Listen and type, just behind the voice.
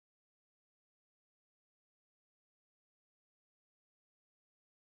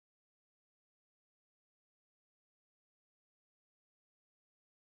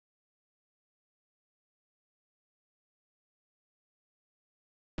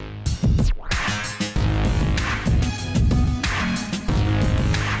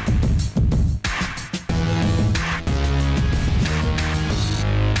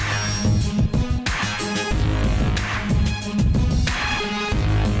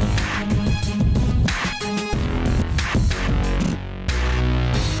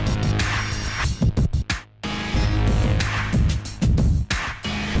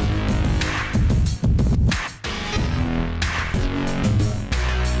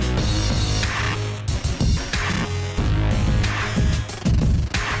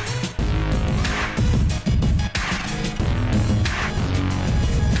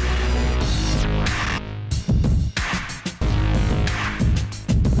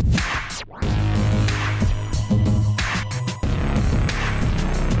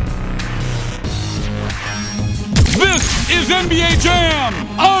NBA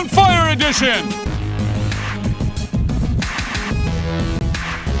Jam on Fire Edition.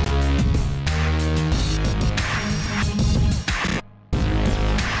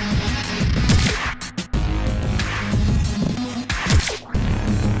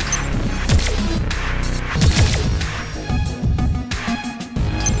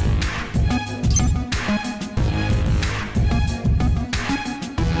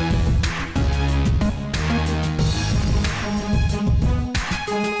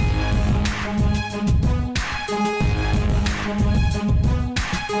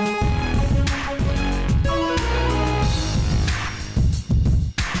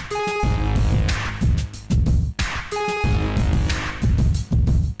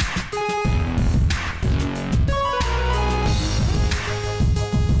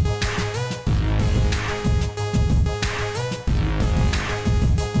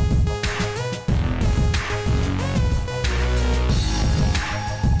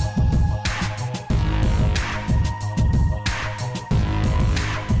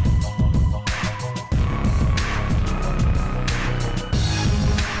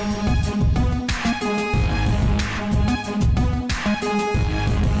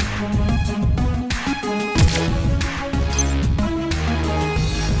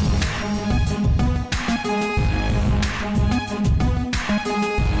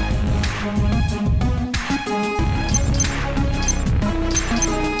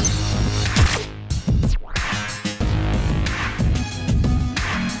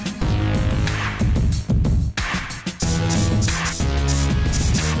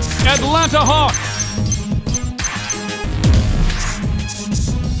 Atlanta Hawks.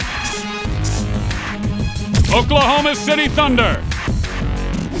 Oklahoma City Thunder.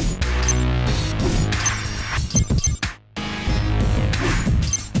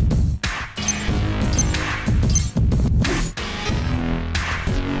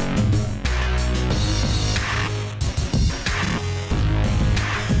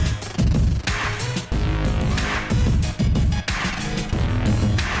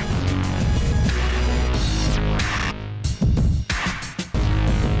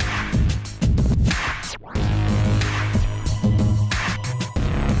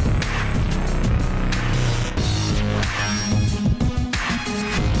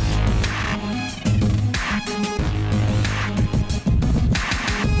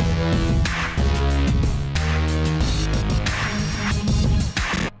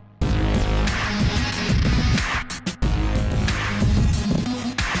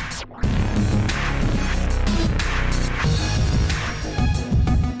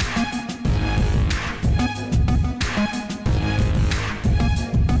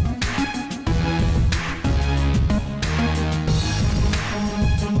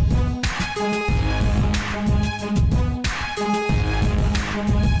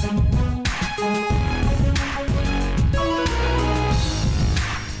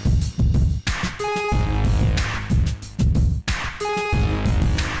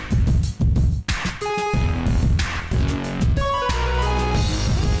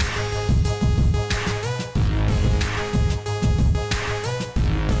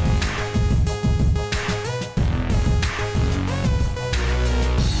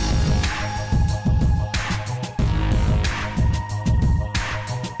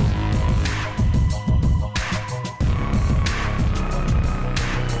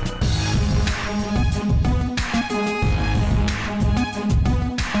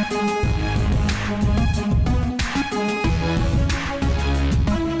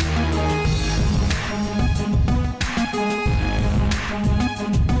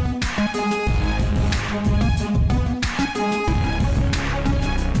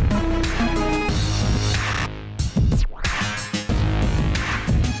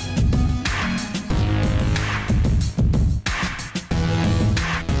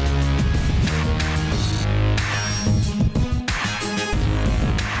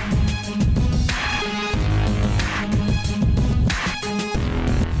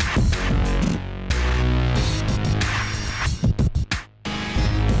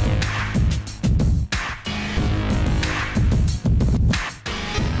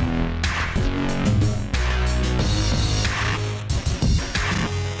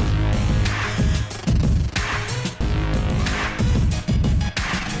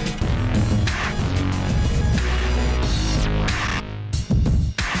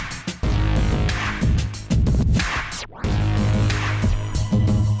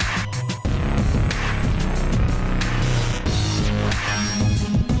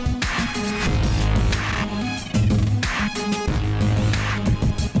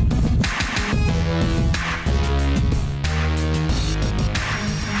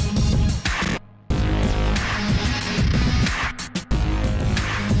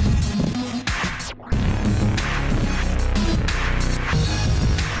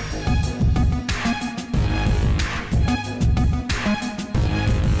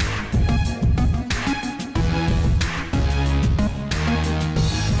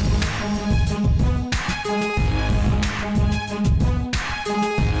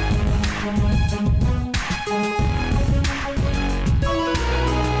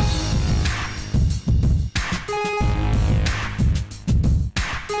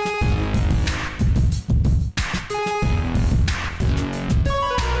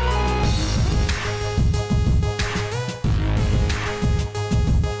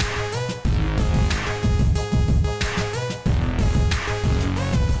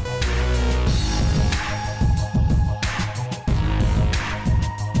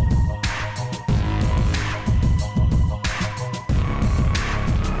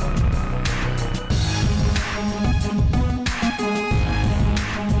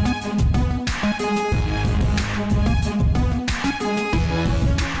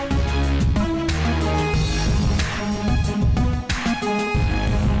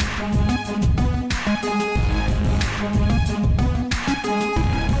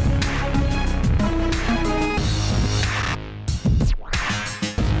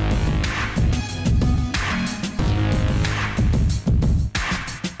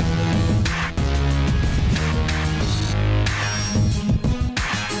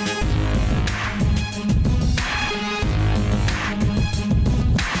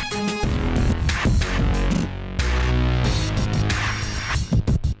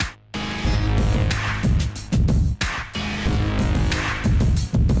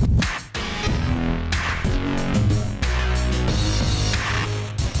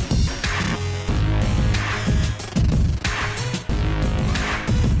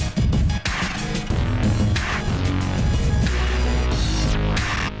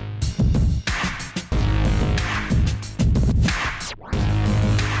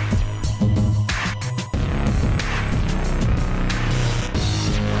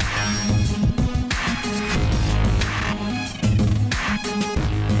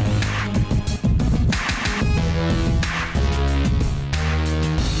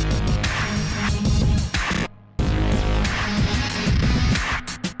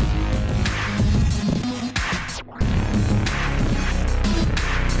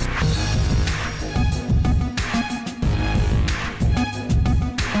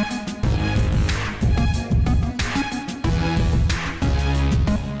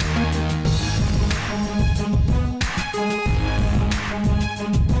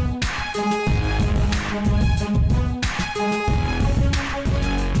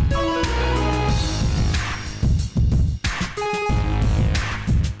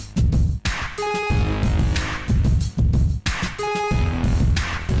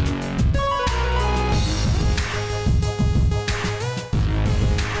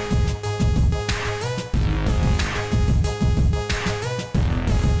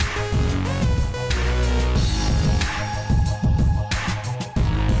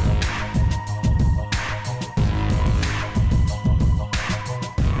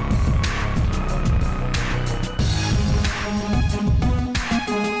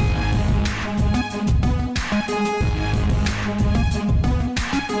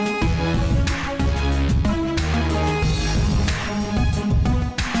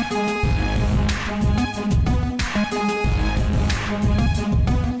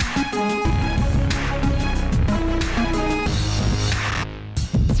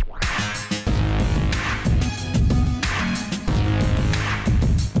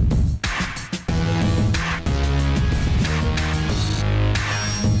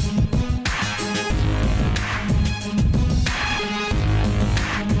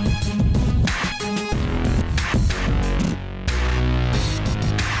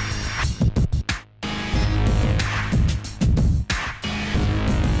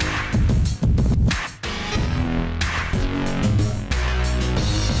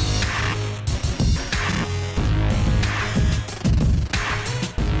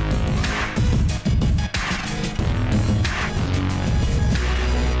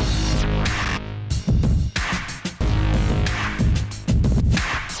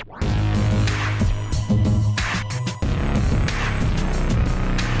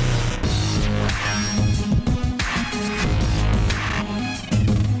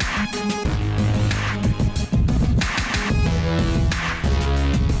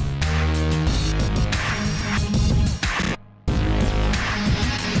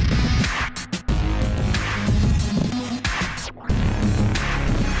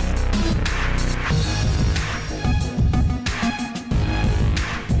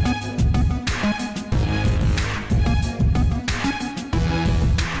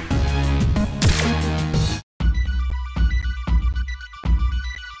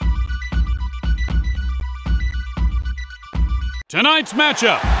 Tonight's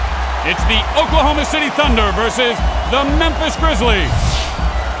matchup, it's the Oklahoma City Thunder versus the Memphis Grizzlies.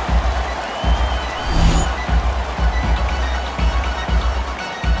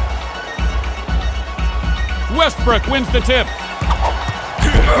 Westbrook wins the tip.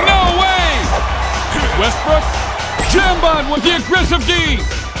 No way! Westbrook, Jambot with the aggressive D.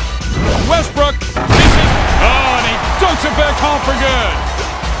 Westbrook misses. Oh, and he dunks it back home for good.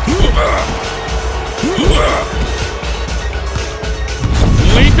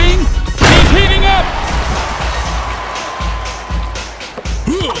 Leaping, he's heating up.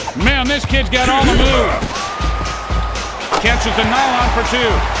 Man, this kid's got all the moves. Catches the nylon for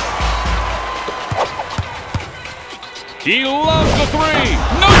two. He loves the three.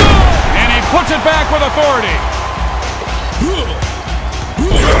 No good! And he puts it back with authority.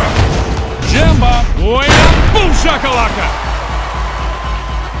 Jambot, way up. Boom shakalaka.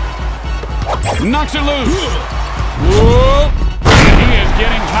 Knocks it loose. Whoa. And he is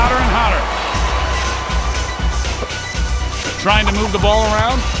getting hotter and hotter. Trying to move the ball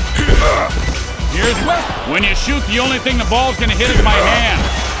around. Here's West. When you shoot, the only thing the ball's going to hit is my hand.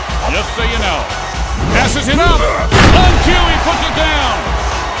 Just so you know. Passes it up. On cue, he puts it down.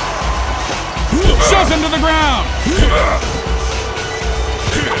 Shoves him to the ground.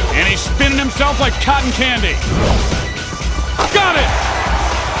 And he's spinning himself like cotton candy. Got it.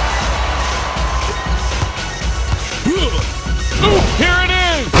 Ooh, here it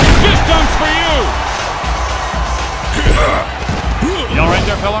is. This dunk's for you. You all right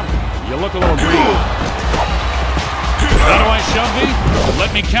there, fella? You look a little green. How do I shove thee? Let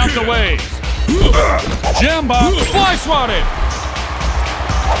me count the ways. Jambot, fly swatted.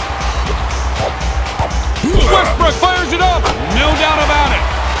 Westbrook fires it up. No doubt about it.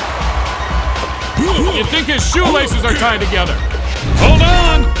 You'd think his shoelaces are tied together. Hold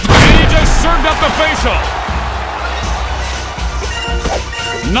on. And he just served up the facial.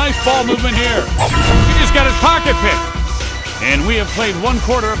 Nice ball movement here. He just got his pocket picked. And we have played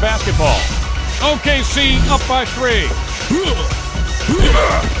 1/4 of basketball. OKC up by 3.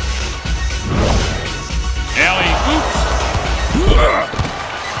 Alley oops.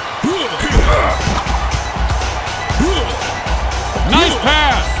 Nice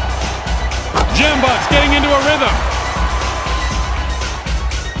pass. Jambot's getting into a rhythm.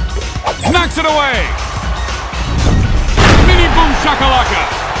 Knocks it away. Mini boom shakalaka.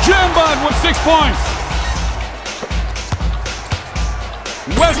 Jambot with 6 points.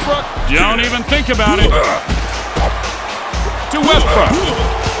 Westbrook, don't even think about it. To Westbrook.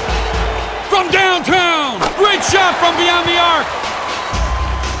 From downtown. Great shot from beyond the arc.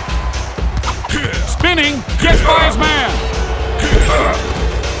 Spinning, gets by his man.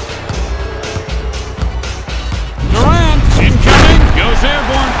 Durant, incoming, goes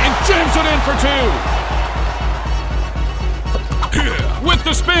airborne and jams it in for 2. With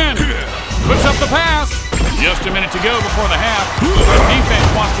the spin. Puts up the pass. Just a minute to go before the half. The defense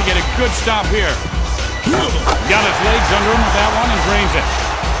wants to get a good stop here. Got his legs under him with that one and drains it.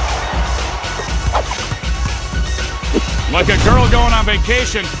 Like a girl going on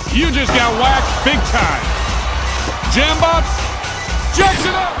vacation, you just got whacked big time. Jambot jacks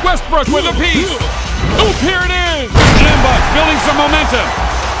it up. Westbrook with a piece. Oop, here it is. Jambot's building some momentum.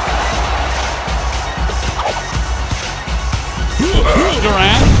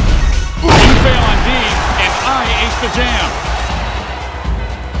 Durant. You fail on D, and I ace the jam.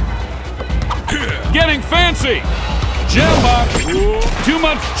 Getting fancy. Jambot. Too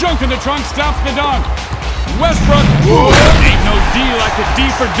much junk in the trunk stops the dunk. Westbrook. Ain't no D like a D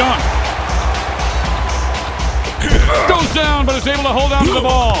for dunk. Goes down, but is able to hold on to the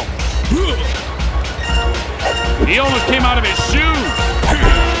ball. He almost came out of his shoes.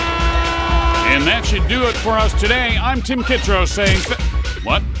 And that should do it for us today. I'm Tim Kittro saying...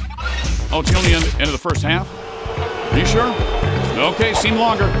 What? Oh, till the end of the first half? Are you sure? Okay, seemed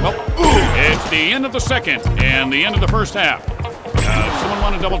longer. Well, it's the end of the second and the end of the first half. Someone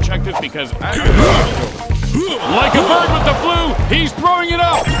want to double check this because I don't know. Like a bird with the flu, he's throwing it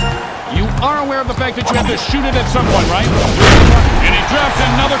up. You are aware of the fact that you have to shoot it at someone, right? And he drops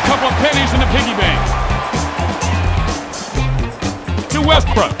another couple of pennies in the piggy bank. To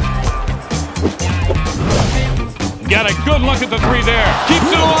Westbrook. Got a good look at the three there. Keeps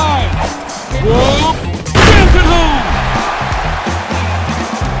it alive. Whoa. Jams it home.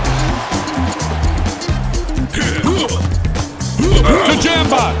 To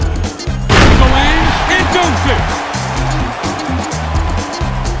Jambot. The lane. It dunks it.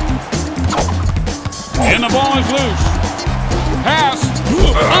 And the ball is loose. Pass.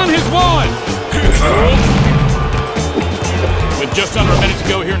 On his wallet. With just under a minute to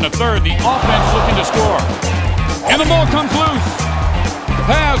go here in the third, the offense looking to score. And the ball comes loose.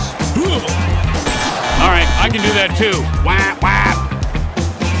 can do that too. Whap, whap.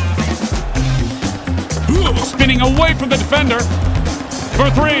 Spinning away from the defender for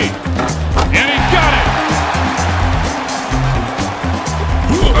three. And he got it.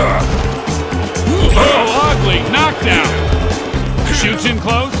 Oh, ugly knockdown. Shoots in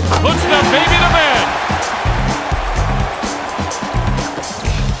close, puts the baby to bed.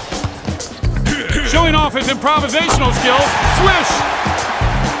 Showing off his improvisational skills. Swish!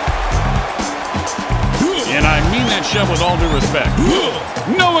 And I mean that shove with all due respect.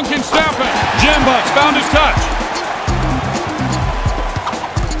 No one can stop it. Jambots found his touch.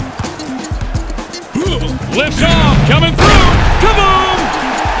 Lifts off, coming through. Kaboom!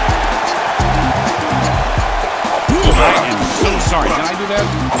 I am so sorry. Can I do that?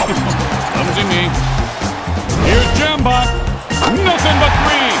 Clumsy me. Here's Jambot. Nothing but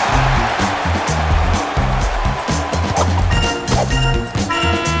three.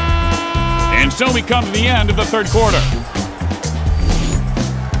 And so we come to the end of the third quarter.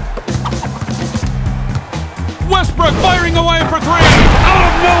 Westbrook firing away for three. Out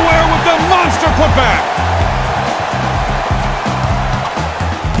of nowhere with the monster putback.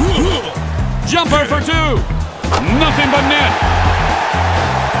 Jumper for two. Nothing but net.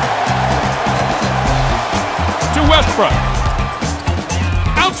 To Westbrook.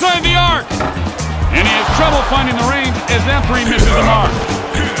 Outside the arc. And he has trouble finding the range as that three misses the mark.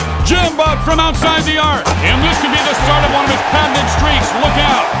 Jambot from outside the arc. And this could be the start of one of his patented streaks. Look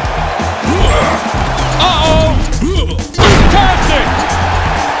out. Uh-oh. Fantastic.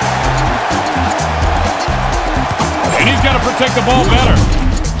 And he's got to protect the ball better.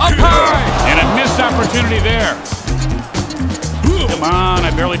 Up high. And a missed opportunity there. Come on,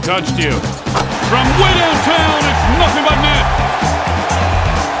 I barely touched you. From way downtown, it's nothing but net.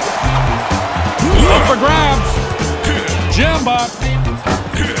 Up for grabs. Jambot.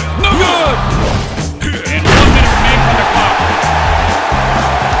 No good. And 1 minute remaining on the clock.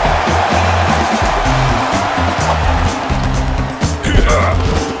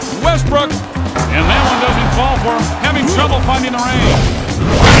 Westbrook. And that one doesn't fall for him. Having trouble finding the range.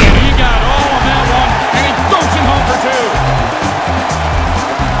 And he got all of that one. And he throws it home for two.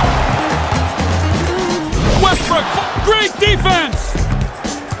 Westbrook, great defense!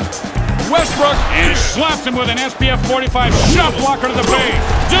 Westbrook, and slaps him with an SPF 45 shot blocker to the face.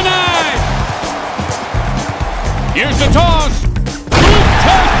 Denied! Here's the toss.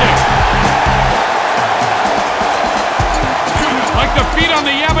 Fantastic! Like the feet on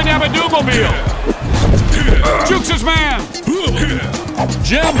the Yabba Dabba Dooblemobile. Jukes his man.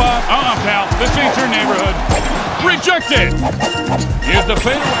 Jambot, pal, this ain't your neighborhood. Rejected! Here's the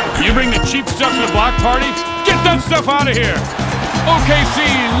fade. You bring the cheap stuff to the block party? Get that stuff out of here! OKC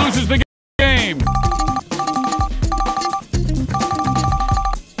loses the game.